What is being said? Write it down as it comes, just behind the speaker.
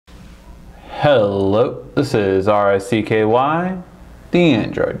Hello, this is RICKY, the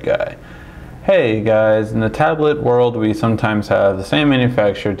Android guy. Hey guys, in the tablet world we sometimes have the same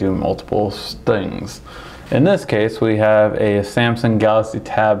manufacturer do multiple things. In this case we have a Samsung Galaxy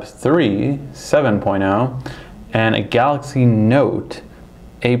Tab 3 7.0 and a Galaxy Note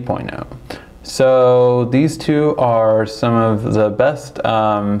 8.0. So these two are some of the best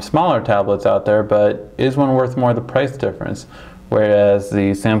smaller tablets out there, but is one worth more the price difference? Whereas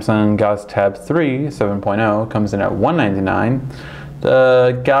the Samsung Galaxy Tab 3 7.0 comes in at $199,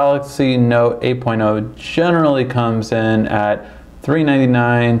 the Galaxy Note 8.0 generally comes in at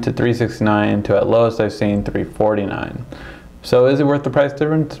 $399 to $369 to at lowest I've seen $349. So is it worth the price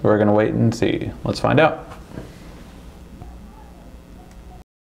difference? We're gonna wait and see. Let's find out.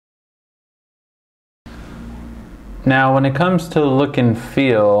 Now when it comes to look and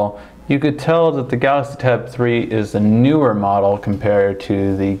feel, you could tell that the Galaxy Tab 3 is a newer model compared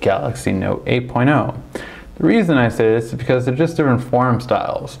to the Galaxy Note 8.0. The reason I say this is because they're just different form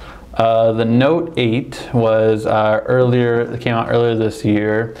styles. The Note 8 was it came out earlier this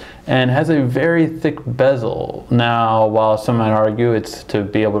year and has a very thick bezel. Now, while some might argue it's to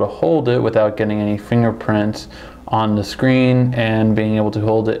be able to hold it without getting any fingerprints on the screen and being able to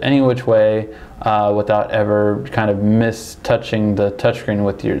hold it any which way without ever kind of touching the touchscreen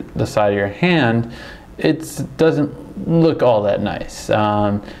with the side of your hand, it doesn't look all that nice.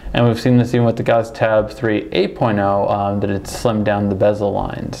 And we've seen this even with the Galaxy Tab 3 8.0 that it's slimmed down the bezel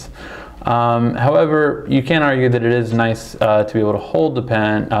lines. However, you can argue that it is nice to be able to hold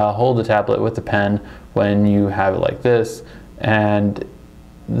the tablet with the pen when you have it like this, and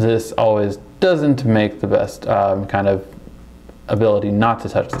this always doesn't make the best kind of ability not to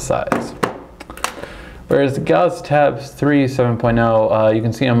touch the sides. Whereas the Galaxy Tab 3 7.0, you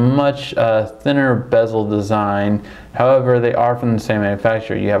can see a much thinner bezel design. However, they are from the same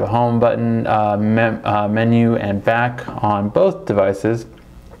manufacturer. You have a home button, menu, and back on both devices.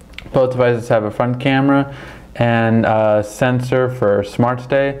 Both devices have a front camera and sensor for Smart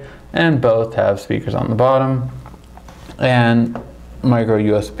Stay, and both have speakers on the bottom and micro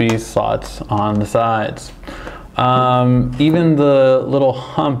USB slots on the sides. Even the little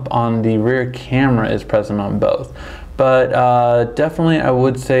hump on the rear camera is present on both. But definitely I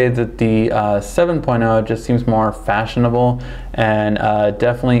would say that the 7.0 just seems more fashionable and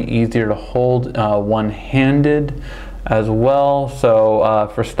definitely easier to hold one-handed as well.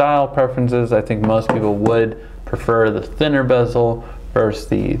 So for style preferences, I think most people would prefer the thinner bezel versus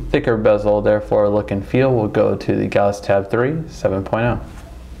the thicker bezel. Therefore, look and feel will go to the Galaxy Tab 3 7.0.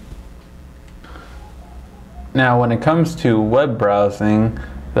 Now, when it comes to web browsing,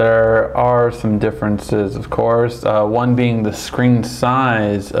 there are some differences, of course. One being the screen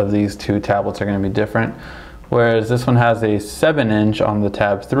size of these two tablets are going to be different. Whereas this one has a 7-inch on the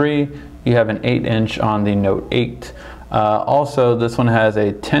Tab 3, you have an 8-inch on the Note 8. Also, this one has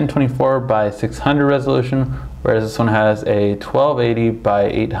a 1024 by 600 resolution, whereas this one has a 1280 by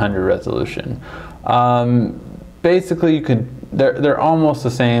 800 resolution. Basically, they're almost the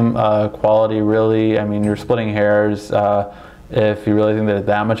same quality, really. I mean, you're splitting hairs if you really think there's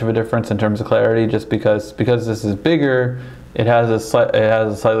that much of a difference in terms of clarity. Just because this is bigger, it has a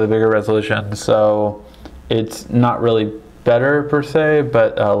slightly bigger resolution, so it's not really better per se.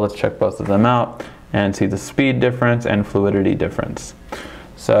 But let's check both of them out and see the speed difference and fluidity difference.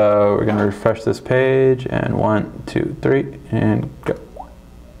 So we're gonna refresh this page, and 1, 2, 3, and go.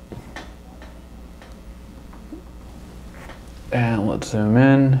 And let's zoom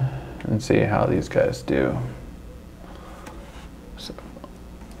in and see how these guys do. So,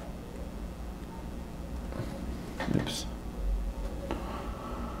 oops.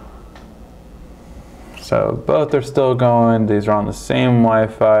 So both are still going. These are on the same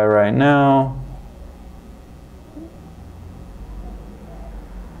Wi-Fi right now.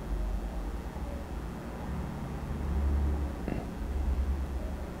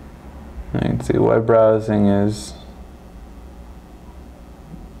 You can see web browsing is,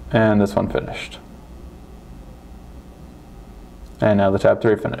 and this one finished. And now the Tab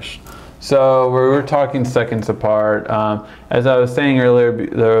 3 finished. So we're talking seconds apart. As I was saying earlier,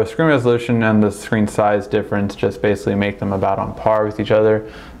 the screen resolution and the screen size difference just basically make them about on par with each other.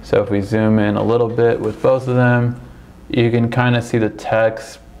 So if we zoom in a little bit with both of them, you can kind of see the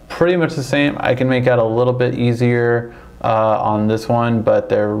text pretty much the same. I can make out a little bit easier on this one, but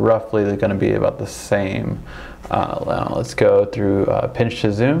they're roughly going to be about the same. Now let's go through pinch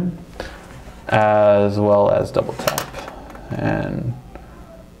to zoom as well as double tap. And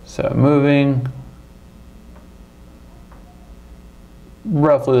so moving,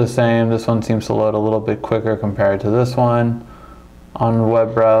 roughly the same. This one seems to load a little bit quicker compared to this one. on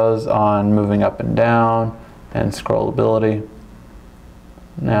web browse on moving up and down and scrollability.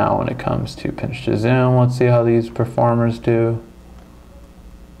 Now when it comes to pinch to zoom, let's see how these performers do.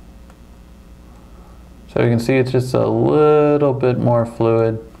 So you can see it's just a little bit more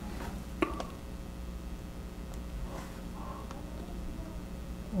fluid.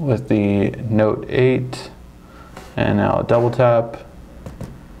 With the Note 8, and now a double tap.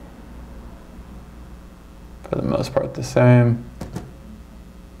 For the most part the same.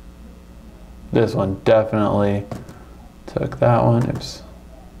 This one definitely took that one, oops.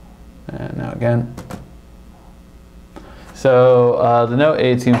 And now again. So the Note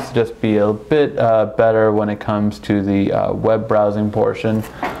 8 seems to just be a bit better when it comes to the web browsing portion.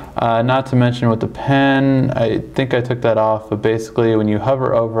 Not to mention with the pen, I think I took that off, but basically when you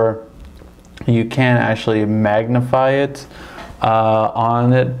hover over, you can actually magnify it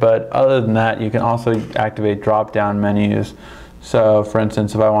on it, but other than that, you can also activate drop-down menus. So for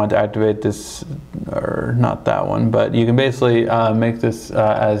instance, if I wanted to activate this, or not that one, but you can basically make this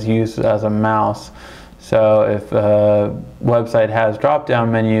as used as a mouse. So if a website has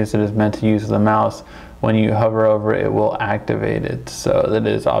drop-down menus that is meant to use the mouse, when you hover over it will activate it. So that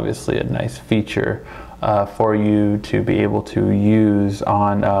is obviously a nice feature for you to be able to use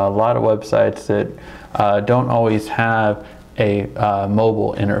on a lot of websites that don't always have a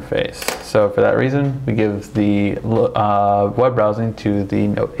mobile interface. So for that reason, we give the web browsing to the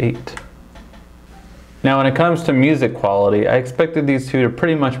Note 8. Now when it comes to music quality, I expected these two to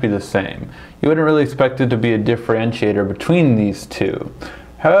pretty much be the same. You wouldn't really expect it to be a differentiator between these two.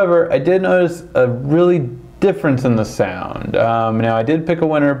 However, I did notice a really difference in the sound. Now I did pick a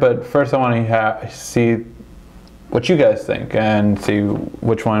winner, but first I want to see what you guys think and see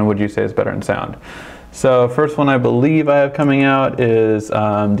which one would you say is better in sound. So first one I believe I have coming out is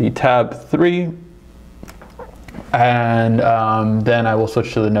the Tab 3, and then I will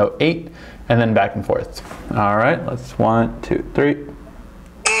switch to the Note 8 and then back and forth. All right, let's 1, 2, 3.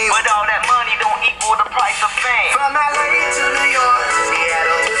 But all that money don't equal the price of fame. From LA to New York,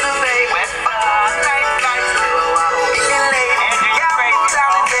 Seattle to the Bay, West night nights to getting late. And y'all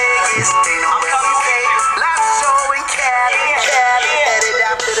down in Vegas, they know where we stay. Last show in Cali, headed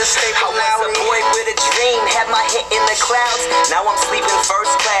out to the Staples. I was a boy with a dream, had my hit in the clouds. Now I'm sleeping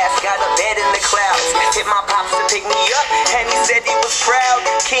first class, got a bed in the clouds. Hit my pops to pick me up, and he said he was proud.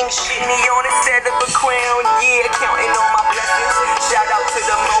 King shit me on instead of a crown, yeah, counting on my blessings. Shout out to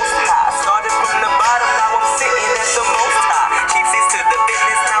the Most High. Started from the bottom, now I'm sitting at the Most High. Cheapsies to the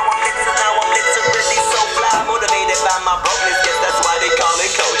business, now I'm literally so fly. Motivated by my brokenness, guess that's why they call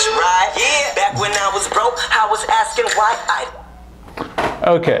it Coach, right? Yeah, back when I was broke, I was asking why I...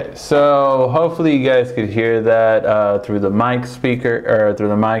 Okay, so hopefully you guys could hear that through the mic speaker, or through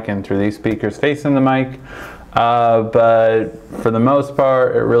the mic and through these speakers facing the mic. But for the most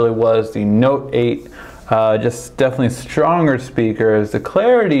part, it really was the Note 8. Just definitely stronger speakers. The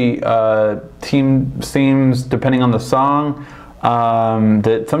clarity seems, depending on the song,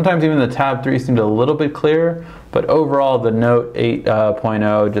 that sometimes even the Tab 3 seemed a little bit clearer, but overall the Note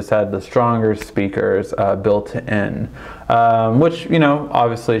 8.0 just had the stronger speakers built in, which, you know,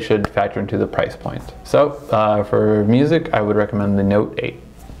 obviously should factor into the price point. So for music, I would recommend the Note 8.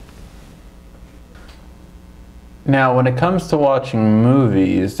 Now, when it comes to watching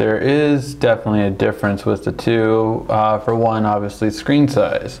movies, there is definitely a difference with the two. For one, obviously, screen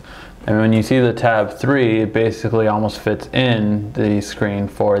size. And when you see the Tab 3, it basically almost fits in the screen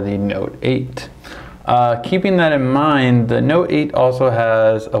for the Note 8. Keeping that in mind, the Note 8 also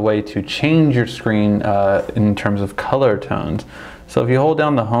has a way to change your screen in terms of color tones. So if you hold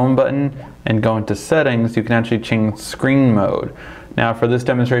down the home button and go into settings, you can actually change screen mode. Now for this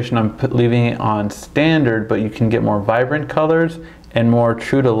demonstration, I'm leaving it on standard, but you can get more vibrant colors and more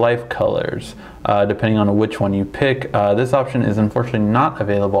true to life colors, depending on which one you pick. This option is unfortunately not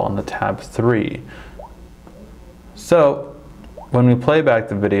available on the Tab 3. So when we play back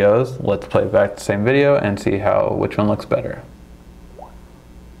the videos, let's play back the same video and see which one looks better.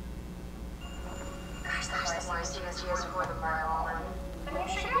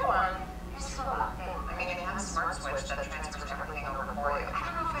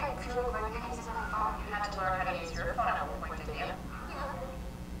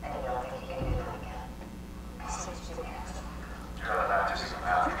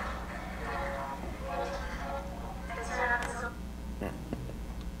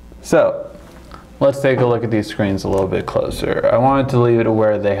 So let's take a look at these screens a little bit closer. I wanted to leave it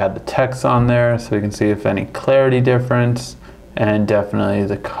where they had the text on there so we can see if any clarity difference, and definitely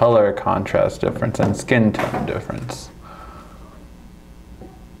the color contrast difference and skin tone difference.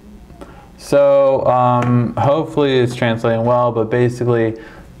 So hopefully it's translating well, but basically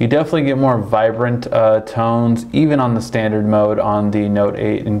you definitely get more vibrant tones even on the standard mode on the Note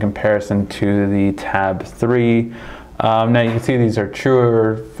 8 in comparison to the Tab 3. Now you can see these are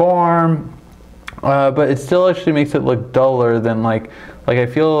truer form, but it still actually makes it look duller than like I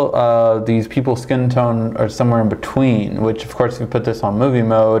feel these people's skin tone are somewhere in between, which of course if you put this on movie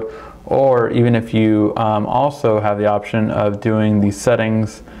mode, or even if you also have the option of doing these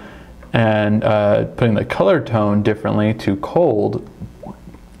settings and putting the color tone differently to cold,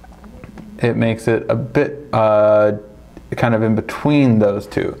 it makes it a bit kind of in between those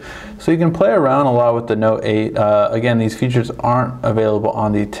two. So you can play around a lot with the Note 8. Again, these features aren't available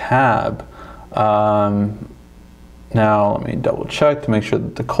on the Tab. Now let me double check to make sure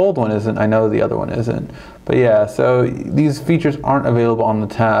that the cold one isn't. I know the other one isn't. But yeah, so these features aren't available on the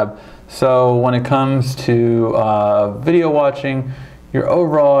Tab. So when it comes to video watching, you're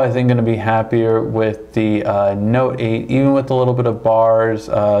overall, I think, going to be happier with the Note 8, even with a little bit of bars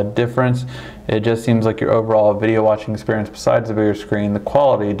difference. It just seems like your overall video watching experience, besides the bigger screen, the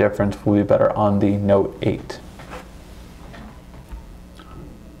quality difference will be better on the Note 8.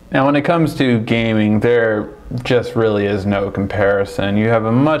 Now when it comes to gaming, there just really is no comparison. You have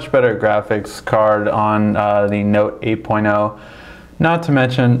a much better graphics card on the Note 8.0, not to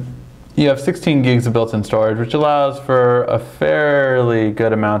mention you have 16 gigs of built-in storage, which allows for a fairly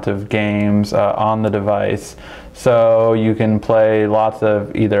good amount of games on the device. So you can play lots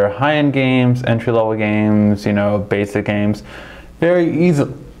of either high-end games, entry-level games, you know, basic games, very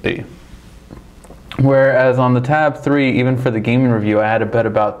easily. Whereas on the Tab 3, even for the gaming review, I had to bet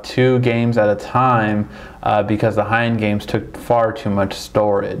about 2 games at a time because the high-end games took far too much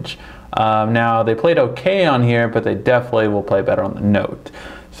storage. Now, they played okay on here, but they definitely will play better on the Note.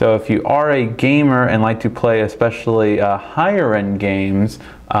 So if you are a gamer and like to play especially higher end games,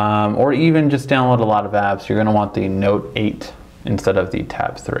 or even just download a lot of apps, you're going to want the Note 8 instead of the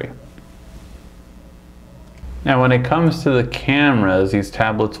Tab 3. Now when it comes to the cameras, these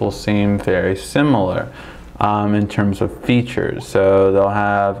tablets will seem very similar in terms of features. So they'll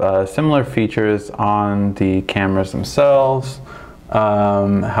have similar features on the cameras themselves.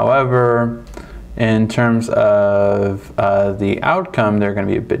 However, in terms of the outcome, they're going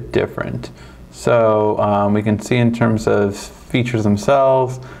to be a bit different. So we can see in terms of features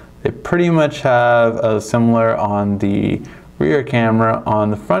themselves, they pretty much have similar on the rear camera. On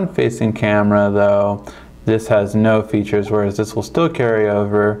the front-facing camera, though, this has no features, whereas this will still carry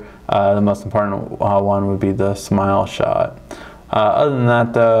over. The most important one would be the smile shot. Other than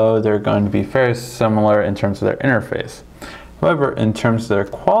that, though, they're going to be very similar in terms of their interface. However, in terms of their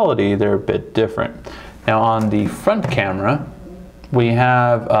quality, they're a bit different. Now on the front camera, we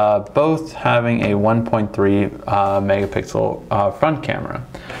have both having a 1.3 megapixel front camera.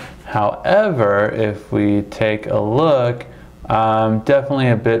 However, if we take a look, definitely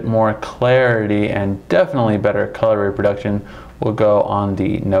a bit more clarity and definitely better color reproduction will go on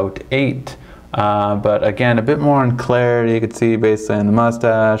the Note 8. But again, a bit more in clarity. You can see basically in the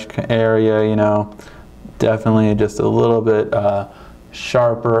mustache area, you know, definitely just a little bit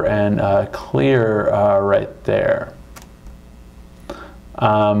sharper and clearer right there.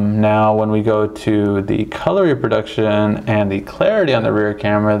 Now when we go to the color reproduction and the clarity on the rear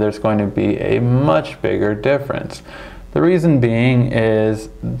camera, there's going to be a much bigger difference. The reason being is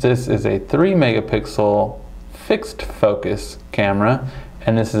this is a 3 megapixel fixed focus camera,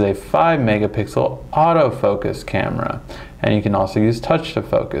 and this is a 5 megapixel autofocus camera. And you can also use touch to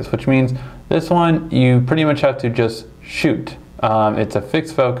focus, which means this one you pretty much have to just shoot. It's a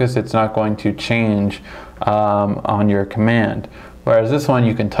fixed focus, it's not going to change on your command. Whereas this one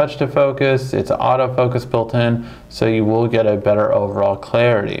you can touch to focus, it's autofocus built in, so you will get a better overall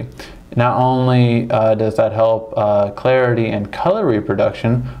clarity. Not only does that help clarity and color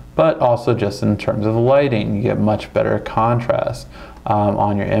reproduction, but also just in terms of lighting, you get much better contrast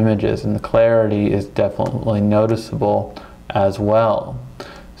on your images, and the clarity is definitely noticeable as well.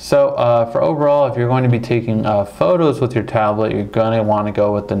 So for overall, if you're going to be taking photos with your tablet, you're going to want to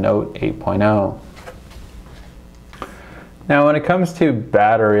go with the Note 8.0. Now when it comes to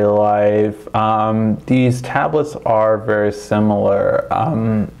battery life, these tablets are very similar.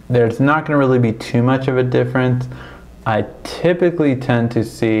 There's not going to really be too much of a difference. I typically tend to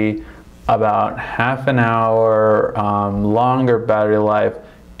see about half an hour longer battery life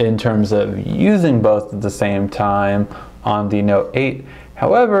in terms of using both at the same time on the Note 8.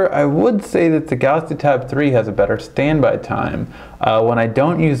 However, I would say that the Galaxy Tab 3 has a better standby time. When I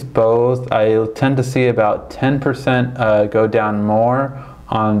don't use both, I tend to see about 10% go down more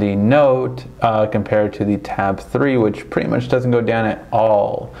on the Note compared to the Tab 3, which pretty much doesn't go down at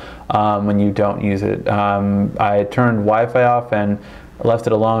all when you don't use it. I turned Wi-Fi off and left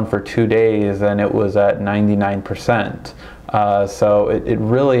it alone for 2 days and it was at 99%. So it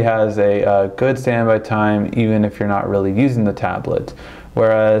really has a good standby time even if you're not really using the tablet.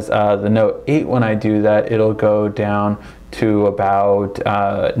 Whereas the Note 8, when I do that, it'll go down to about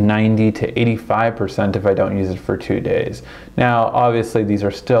 90 to 85% if I don't use it for 2 days. Now, obviously, these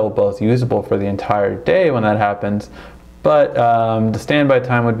are still both usable for the entire day when that happens, but the standby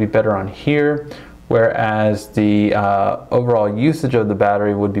time would be better on here, whereas the overall usage of the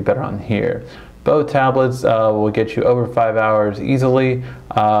battery would be better on here. Both tablets will get you over 5 hours easily,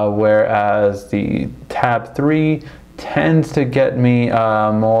 whereas the Tab 3 tends to get me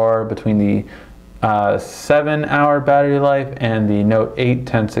more between the 7-hour battery life, and the Note 8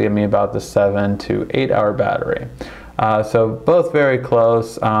 tends to give me about the 7 to 8-hour battery. So both very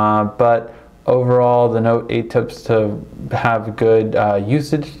close, but overall the Note 8 tends to have good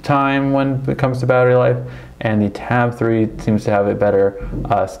usage time when it comes to battery life, and the Tab 3 seems to have a better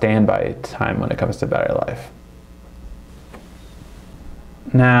standby time when it comes to battery life.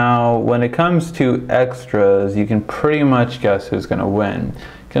 Now, when it comes to extras, you can pretty much guess who's going to win.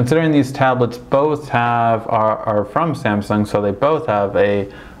 Considering these tablets both are from Samsung, so they both have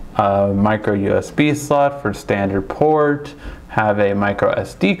a micro USB slot for standard port, have a micro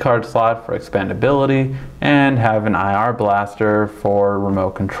SD card slot for expandability, and have an IR blaster for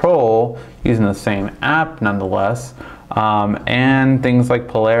remote control using the same app nonetheless, and things like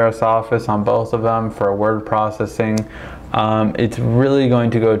Polaris Office on both of them for word processing. It's really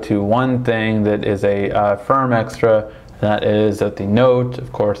going to go to one thing that is a firm extra. That is that the Note,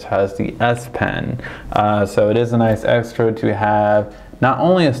 of course, has the S Pen. So it is a nice extra to have not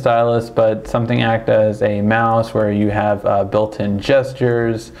only a stylus, but something act as a mouse where you have built-in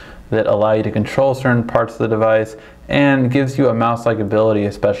gestures that allow you to control certain parts of the device and gives you a mouse-like ability,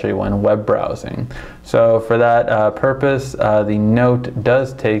 especially when web browsing. So for that purpose, the Note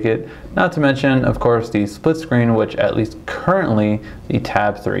does take it. Not to mention, of course, the split screen, which at least currently the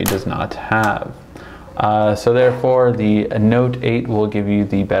Tab 3 does not have. So therefore, the Note 8 will give you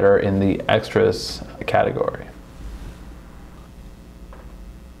the better in the extras category.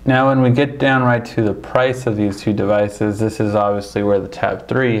 Now, when we get down right to the price of these two devices, this is obviously where the Tab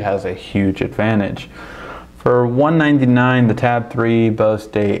 3 has a huge advantage. For $199, the Tab 3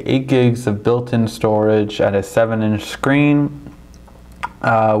 boasts a 8 gigs of built-in storage at a 7-inch screen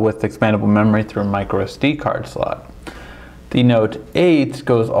with expandable memory through a micro SD card slot. The Note 8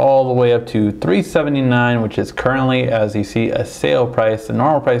 goes all the way up to $379, which is currently, as you see, a sale price. The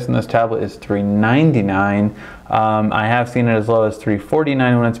normal price in this tablet is $399. I have seen it as low as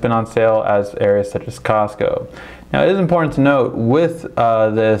 $349 when it's been on sale at areas such as Costco. Now, it is important to note with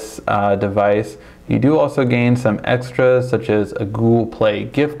this device, you do also gain some extras such as a Google Play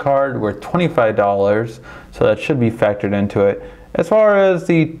gift card worth $25, so that should be factored into it. As far as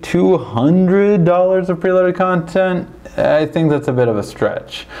the $200 of preloaded content, I think that's a bit of a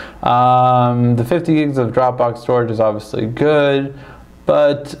stretch. The 50 gigs of Dropbox storage is obviously good,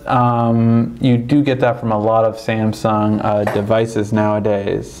 but you do get that from a lot of Samsung devices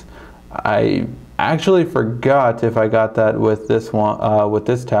nowadays. I actually forgot if I got that with this one, with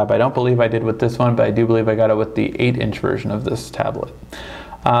this tab. I don't believe I did with this one, but I do believe I got it with the 8-inch version of this tablet.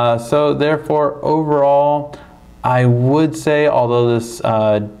 So therefore, overall, I would say, although this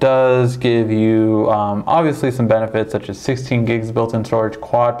does give you obviously some benefits such as 16 gigs built-in storage,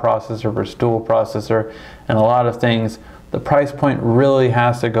 quad processor versus dual processor, and a lot of things, the price point really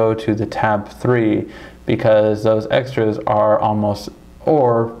has to go to the Tab 3 because those extras are almost,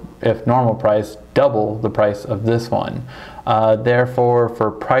 or if normal price, double the price of this one. Therefore, for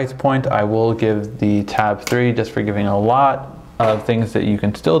price point, I will give the Tab 3 just for giving a lot of things that you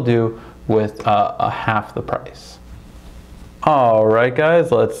can still do with half the price. Alright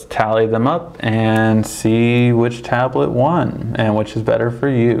guys, let's tally them up and see which tablet won and which is better for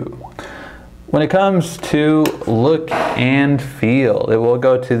you. When it comes to look and feel, it will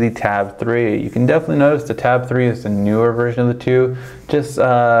go to the Tab 3. You can definitely notice the Tab 3 is the newer version of the two, just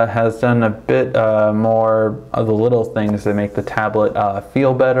has done a bit more of the little things that make the tablet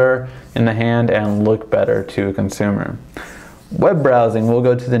feel better in the hand and look better to a consumer. Web browsing will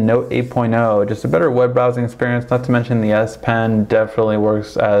go to the Note 8.0, just a better web browsing experience, not to mention the S Pen definitely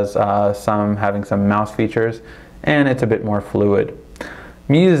works as having some mouse features, and it's a bit more fluid.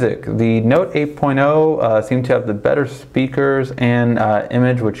 Music, the Note 8.0 seemed to have the better speakers and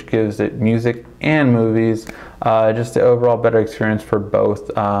image, which gives it music and movies, just the overall better experience for both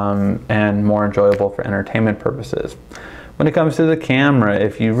and more enjoyable for entertainment purposes. When it comes to the camera,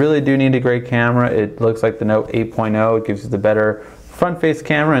 if you really do need a great camera, it looks like the Note 8.0. It gives you the better front-face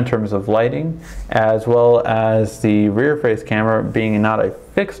camera in terms of lighting, as well as the rear-face camera being not a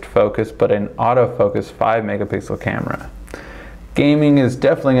fixed focus, but an autofocus 5 megapixel camera. Gaming is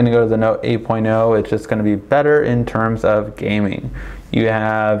definitely going to go to the Note 8.0. It's just going to be better in terms of gaming. You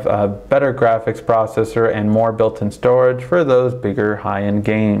have a better graphics processor and more built-in storage for those bigger high-end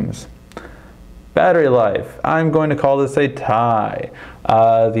games. Battery life, I'm going to call this a tie.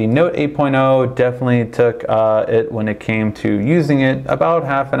 The Note 8.0 definitely took it when it came to using it about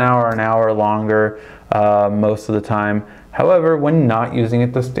half an hour longer most of the time. However, when not using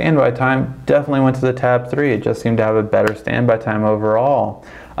it, the standby time definitely went to the Tab 3. It just seemed to have a better standby time overall.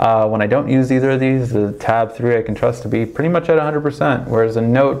 When I don't use either of these, the Tab 3 I can trust to be pretty much at 100%, whereas a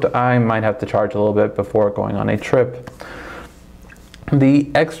Note I might have to charge a little bit before going on a trip.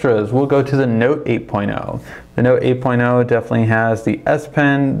 The extras will go to the Note 8.0. The Note 8.0 definitely has the S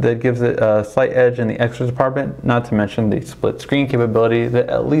Pen that gives it a slight edge in the extras department, not to mention the split screen capability that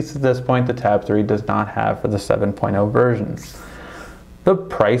at least at this point the Tab 3 does not have for the 7.0 version. The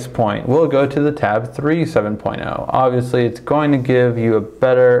price point will go to the Tab 3 7.0. Obviously it's going to give you a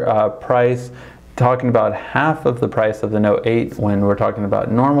better price, talking about half of the price of the Note 8 when we're talking about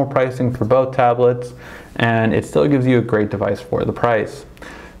normal pricing for both tablets, and it still gives you a great device for the price.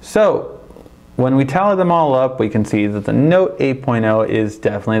 So when we tally them all up, we can see that the Note 8.0 is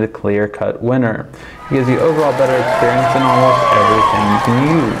definitely the clear-cut winner. It gives you overall better experience in almost everything you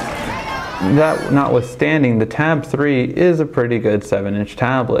can use. That notwithstanding, the Tab 3 is a pretty good 7-inch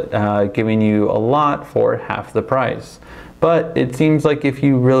tablet, giving you a lot for half the price. But it seems like if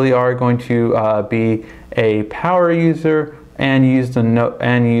you really are going to be a power user and use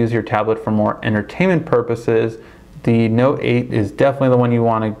your tablet for more entertainment purposes, the Note 8 is definitely the one you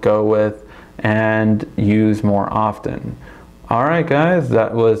want to go with and use more often. Alright guys,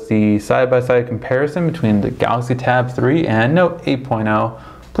 that was the side-by-side comparison between the Galaxy Tab 3 and Note 8.0.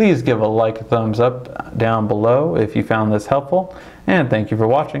 Please give a like, thumbs up down below if you found this helpful, and thank you for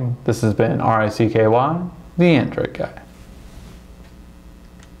watching. This has been RICKY, the Android Guy.